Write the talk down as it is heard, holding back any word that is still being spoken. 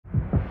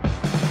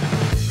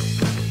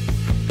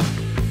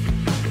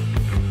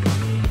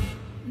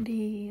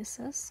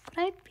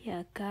subscribe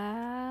ya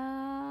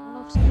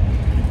guys.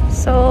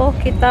 So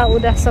kita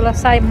udah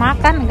selesai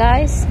makan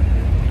guys.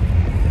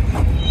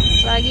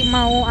 Lagi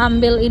mau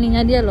ambil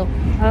ininya dia loh,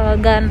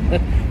 gun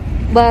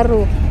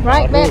baru,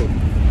 right babe?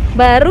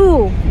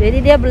 Baru. Jadi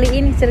dia beli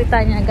ini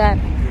ceritanya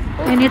kan.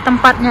 Ini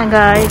tempatnya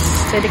guys.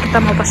 Jadi kita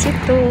mau ke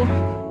situ.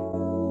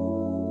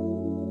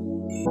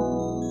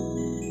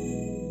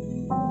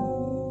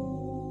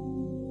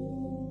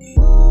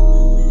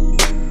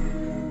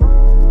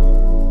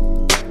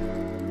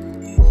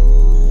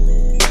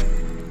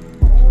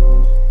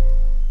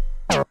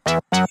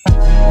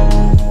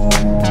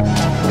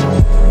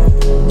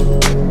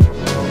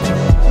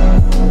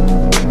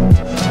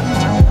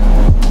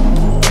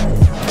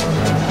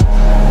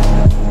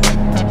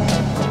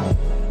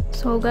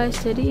 So guys,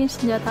 jadi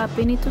senjata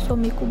api ini tuh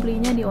suamiku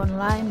belinya di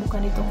online,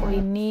 bukan di toko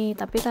ini.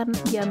 Tapi kan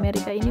di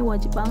Amerika ini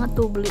wajib banget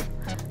tuh beli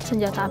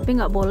senjata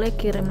api, nggak boleh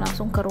kirim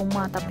langsung ke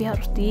rumah, tapi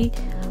harus di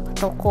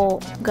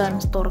toko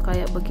gun store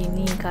kayak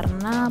begini,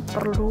 karena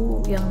perlu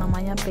yang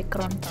namanya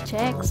background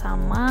check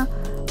sama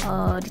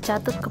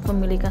dicatat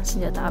kepemilikan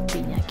senjata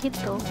apinya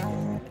gitu.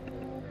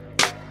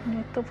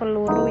 Ini tuh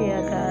peluru ya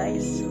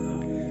guys,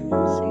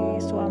 si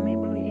suami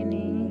beli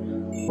ini.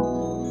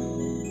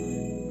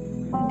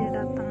 Dia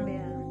datang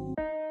dia.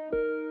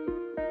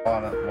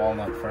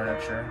 Walnut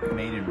furniture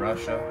made in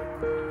Russia.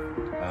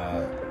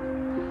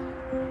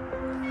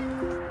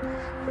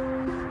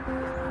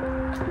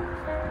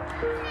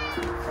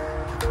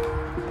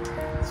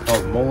 It's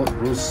called Mullet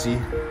Rusi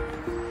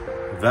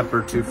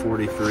Vepr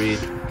 243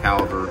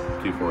 caliber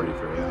 243.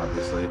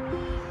 Obviously,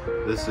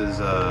 this is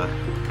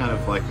kind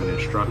of like an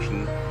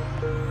instruction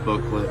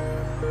booklet.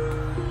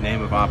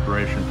 Name of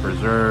operation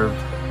preserved.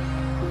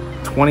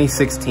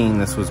 2016.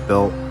 This was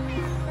built.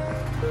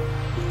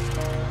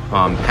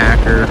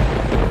 Packer,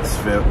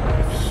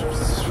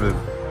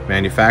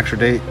 manufacture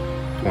date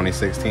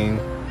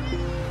 2016.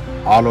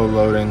 Auto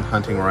loading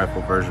hunting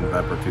rifle version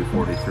Vepr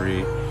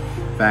 243.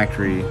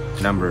 Factory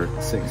number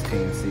 16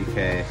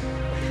 CK.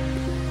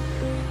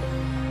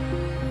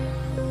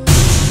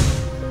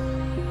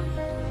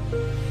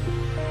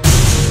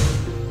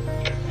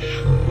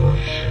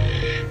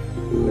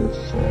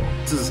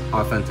 This is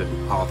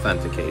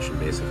authentication,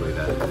 basically,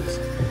 that it was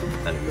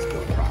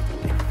built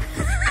properly.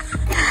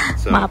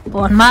 So,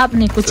 maaf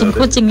nih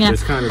kucing-kucingnya.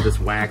 There's kind of this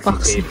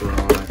waxy paper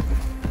on it.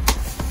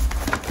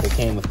 It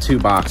came with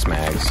 2 box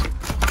mags,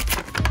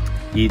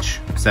 each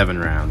 7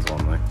 rounds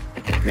only,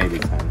 maybe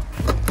 10.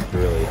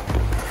 Really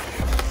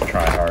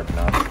try hard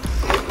enough.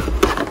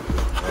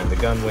 And the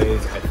gun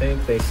weighs, I think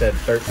they said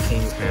 13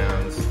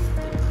 pounds.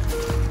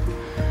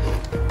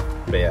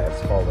 But yeah,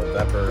 it's called a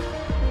Vepr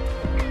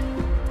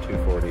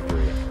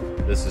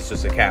 243. This is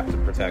just a cap to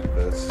protect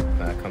this.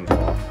 That comes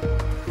off.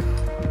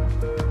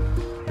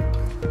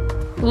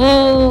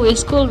 Oh,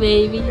 it's cool,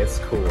 baby. It's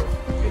cool.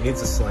 It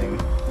needs a sling.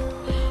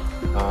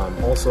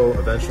 Also,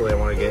 eventually I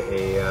want to get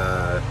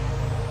a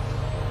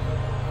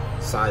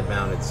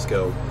side-mounted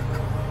scope.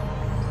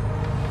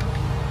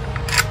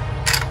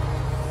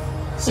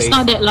 It's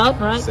not that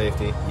loud, right?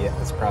 Safety. Yeah,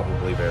 it's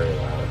probably very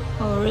loud.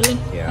 Oh, really?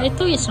 Yeah. I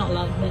thought it's not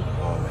loud, but...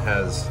 It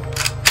has...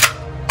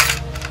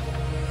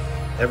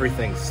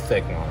 Everything's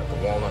thick on it. The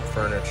walnut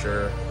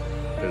furniture.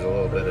 There's a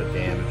little bit of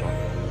damage on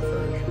the walnut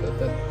furniture.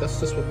 But that's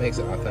just what makes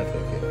it authentic.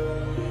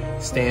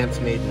 Stamps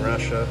made in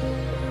Russia.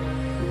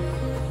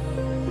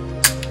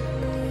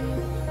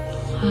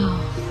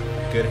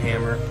 Good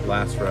hammer,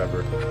 lasts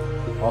forever.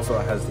 Also,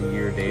 it has the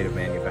year date of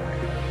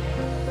manufacture.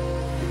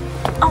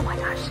 Oh my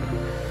gosh.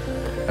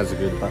 Has a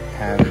good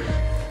pattern.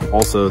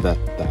 Also, that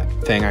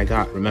thing I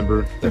got,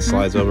 remember, that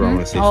slides over. I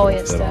want to see if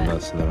it fit on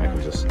this, and then I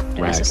can just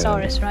rack it.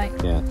 Accessories, right?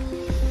 Yeah.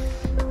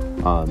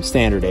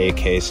 Standard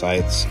AK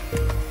sights,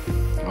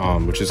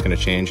 which is going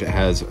to change. It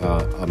has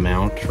a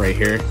mount right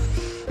here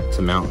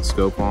to mount the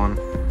scope on.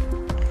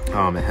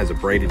 It has a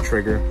braided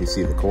trigger. You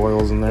see the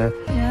coils in there?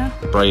 Yeah.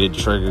 Braided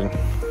trigger.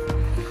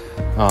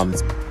 I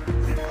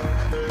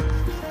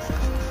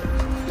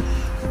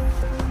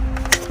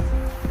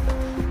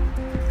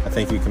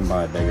think you can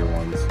buy bigger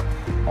ones.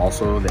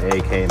 Also, the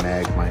AK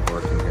mag might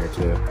work in here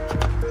too.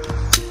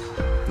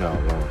 No,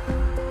 it won't.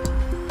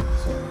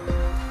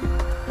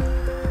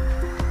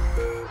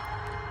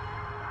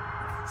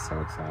 So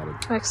excited.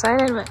 So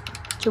excited, but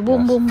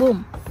boom, boom,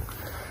 boom.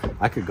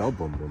 I could go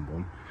boom, boom,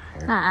 boom.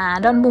 Nah,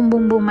 don't boom,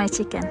 boom, boom my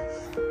chicken.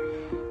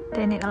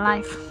 They need a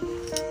life.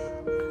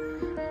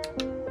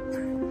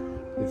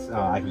 It's,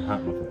 I can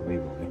hunt with it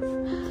legally.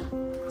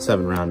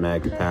 7-round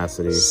mag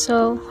capacity.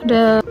 So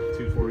the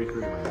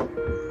 243 mag.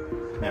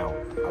 Now,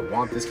 I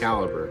want this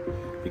caliber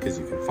because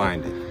you can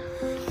find it.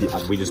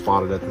 We just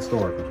bought it at the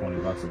store for $20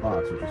 a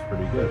box, which is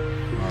pretty good.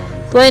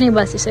 20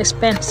 bucks is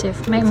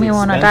expensive. Make me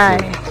wanna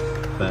die.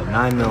 But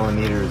 9mm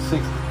is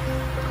 60.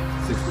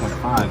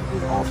 6.5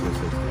 is also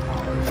 $60.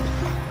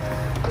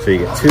 So you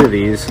get 2 of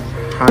these,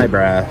 high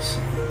brass.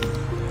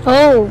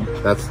 Oh.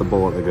 That's the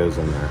bullet that goes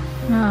in there.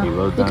 No. You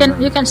load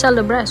You can sell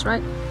the brass,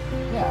 right?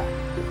 Yeah.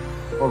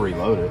 Or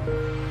reload it.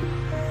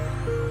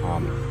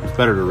 It's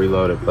better to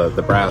reload it, but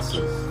the brass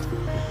is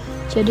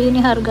Jadi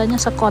ini harganya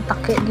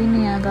sekotak kayak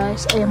gini ya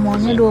guys.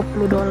 Emonnya $20.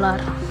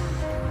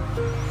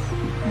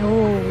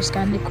 Oh, it's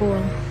kinda cool.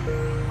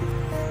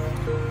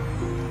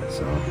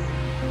 So,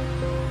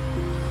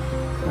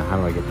 now how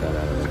do I get that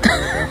out of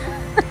there?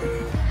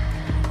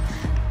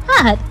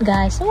 What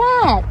guys?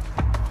 What?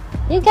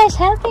 You guys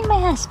helping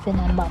my husband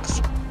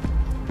unboxing?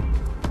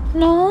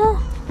 No?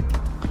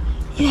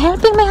 You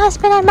helping my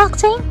husband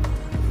unboxing?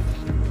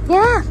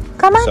 Yeah,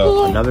 come on So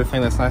here. another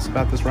thing that's nice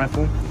about this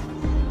rental,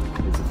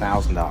 it's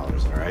 $1,000, all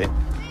right?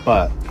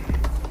 But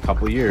a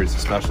couple years,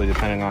 especially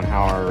depending on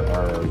how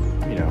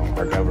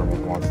our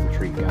government wants to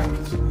treat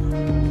guns,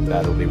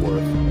 that'll be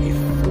worth a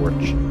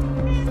fortune,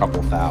 a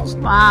couple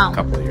thousand, Wow. a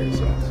couple of years.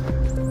 Yes.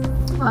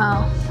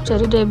 Wow.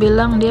 Jadi dia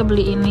bilang dia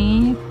beli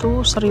ini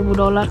tuh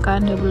 $1.000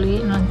 kan dia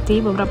beli. Nanti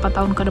beberapa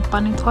tahun ke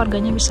depan itu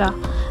harganya bisa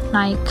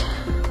naik.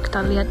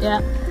 Kita lihat ya.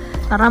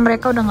 Karena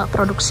mereka udah nggak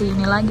produksi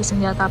ini lagi,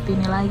 senjata api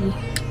ini lagi.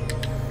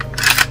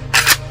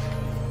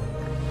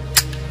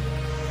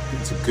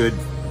 It's a good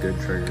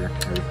trigger.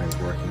 Everything's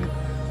working.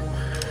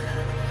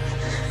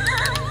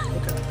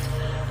 Okay.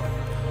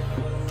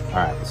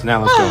 All right. So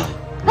now let's go.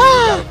 We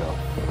gotta go.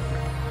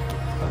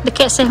 The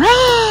cat say,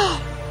 "Meh."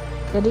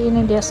 Jadi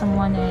ini dia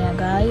semuanya ya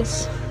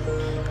guys.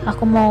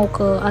 Aku mau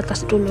ke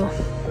atas dulu.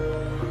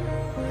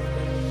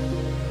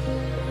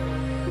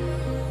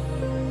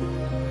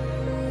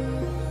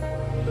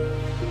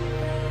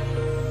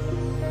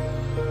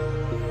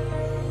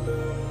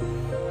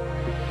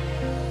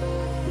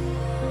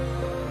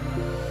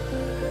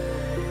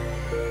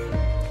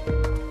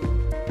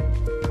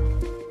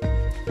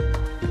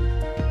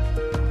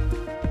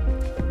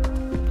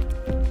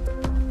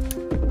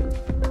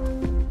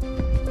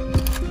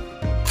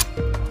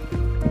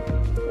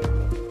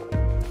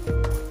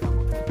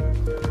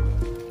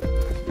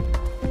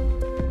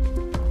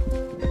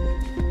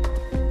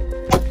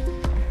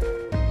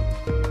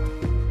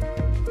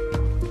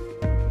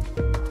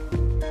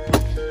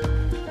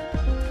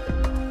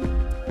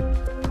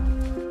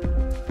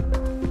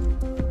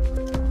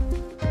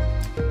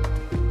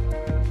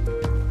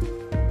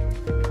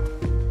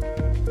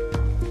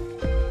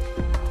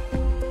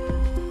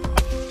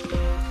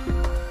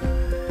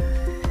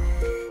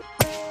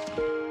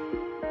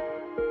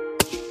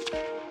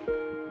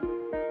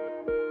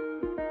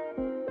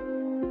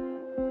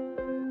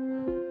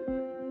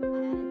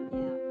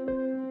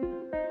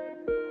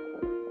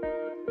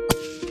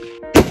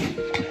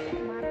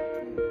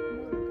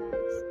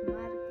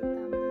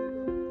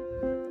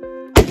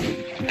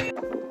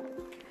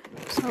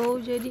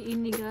 So jadi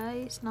ini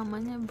guys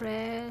namanya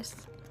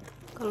breast.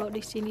 Kalau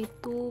di sini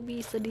tuh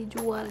bisa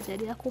dijual.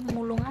 Jadi aku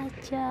mulung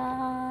aja.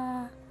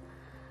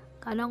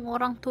 Kadang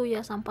orang tuh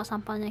ya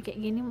sampah-sampahnya kayak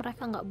gini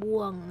mereka nggak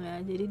buang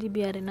ya. Jadi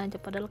dibiarin aja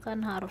padahal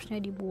kan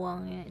harusnya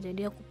dibuang ya.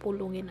 Jadi aku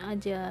pulungin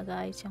aja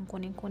guys yang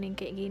kuning-kuning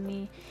kayak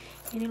gini.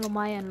 Ini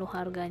lumayan loh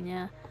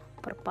harganya.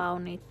 Per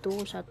pound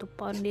itu 1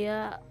 pound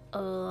dia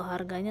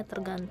harganya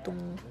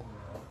tergantung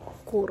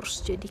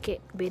kurs. Jadi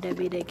kayak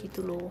beda-beda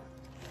gitu loh.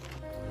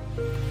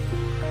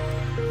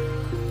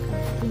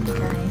 Ini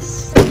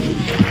guys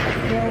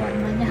dia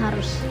warnanya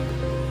harus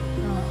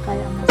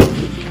kayak emas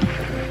gitu.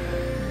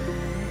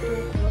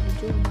 Itu kalau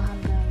dijual mahal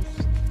guys.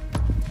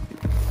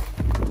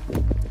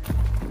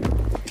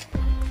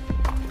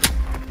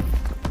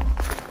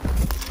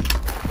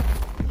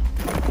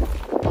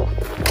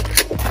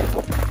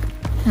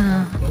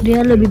 Nah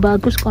dia lebih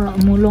bagus kalau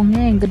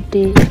mulungnya yang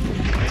gede.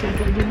 Kecil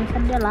kayak gini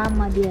kan dia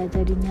lama dia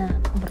jadinya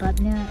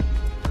beratnya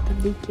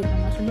sedikit,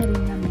 maksudnya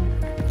ringan ya.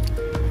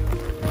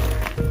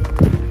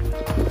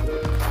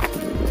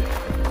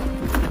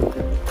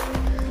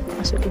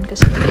 Masukin ke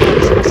situ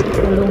kasih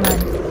pulungan,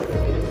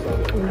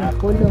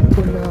 pulung.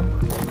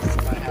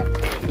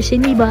 Di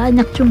sini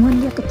banyak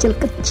cuman dia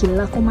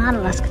kecil-kecil. Aku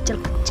malas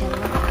kecil-kecil.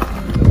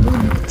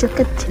 Ini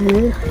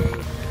kecil-kecil.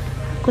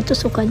 Aku tuh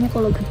sukanya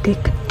kalau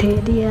gede-gede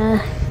dia.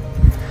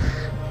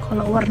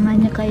 Kalau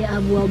warnanya kayak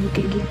abu-abu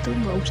kayak gitu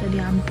nggak usah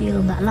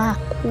diambil, nggak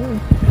laku.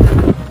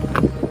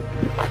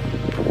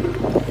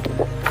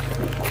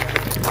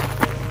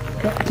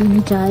 Kayak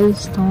gini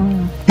guys,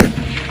 tuh.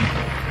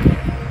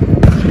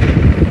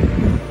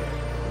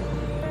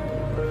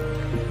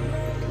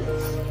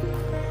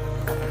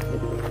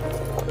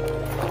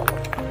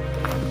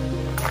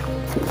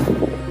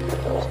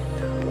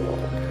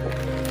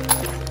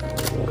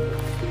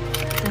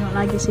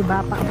 Lagi si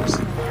bapak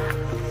bosnya ya.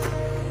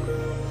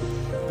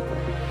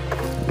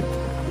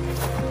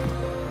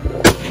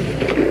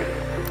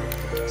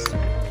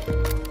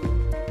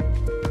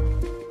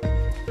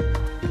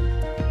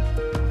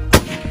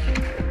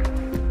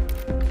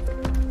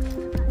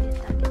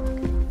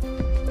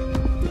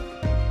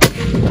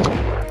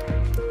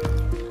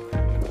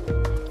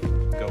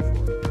 Go for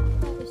it.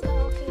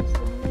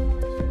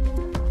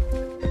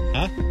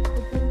 Huh?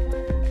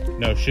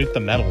 No, shoot the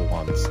metal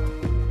ones.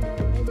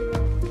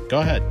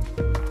 Go ahead.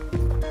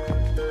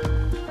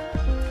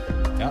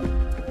 Yep.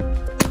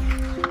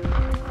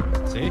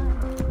 See?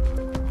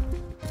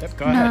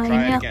 Nah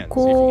ini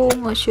aku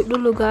nge-shoot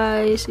dulu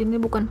guys.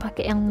 Ini bukan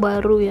pakai yang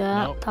baru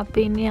ya,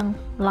 tapi ini yang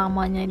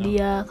lamanya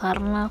dia,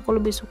 karena aku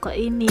lebih suka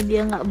ini,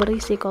 dia nggak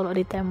berisik kalau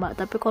ditembak.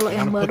 Tapi kalau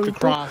yang baru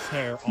itu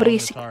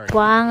berisik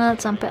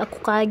banget sampai aku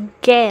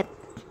kaget.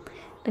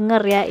 Dengar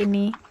ya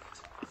ini.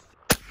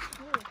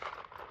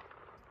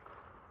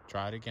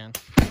 Try it again.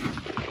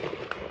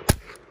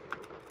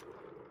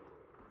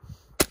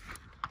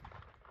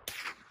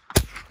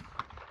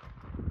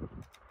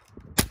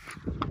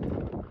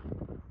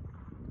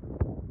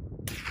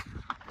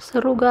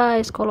 Seru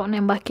guys kalau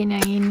nembakin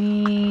yang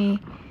ini,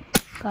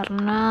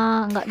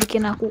 karena nggak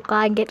bikin aku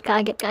kaget.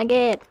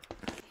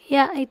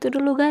 Ya itu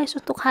dulu guys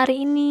untuk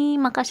hari ini.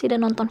 Makasih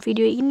udah nonton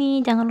video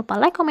ini. Jangan lupa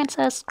like, comment,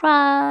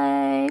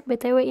 subscribe.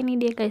 BTW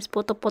ini dia guys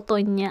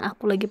foto-fotonya,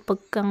 aku lagi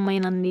pegang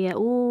mainan dia.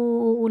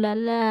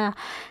 Ulala,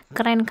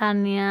 keren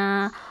kan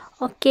ya.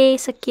 Oke,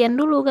 sekian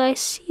dulu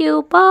guys. See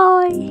you,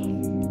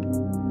 bye.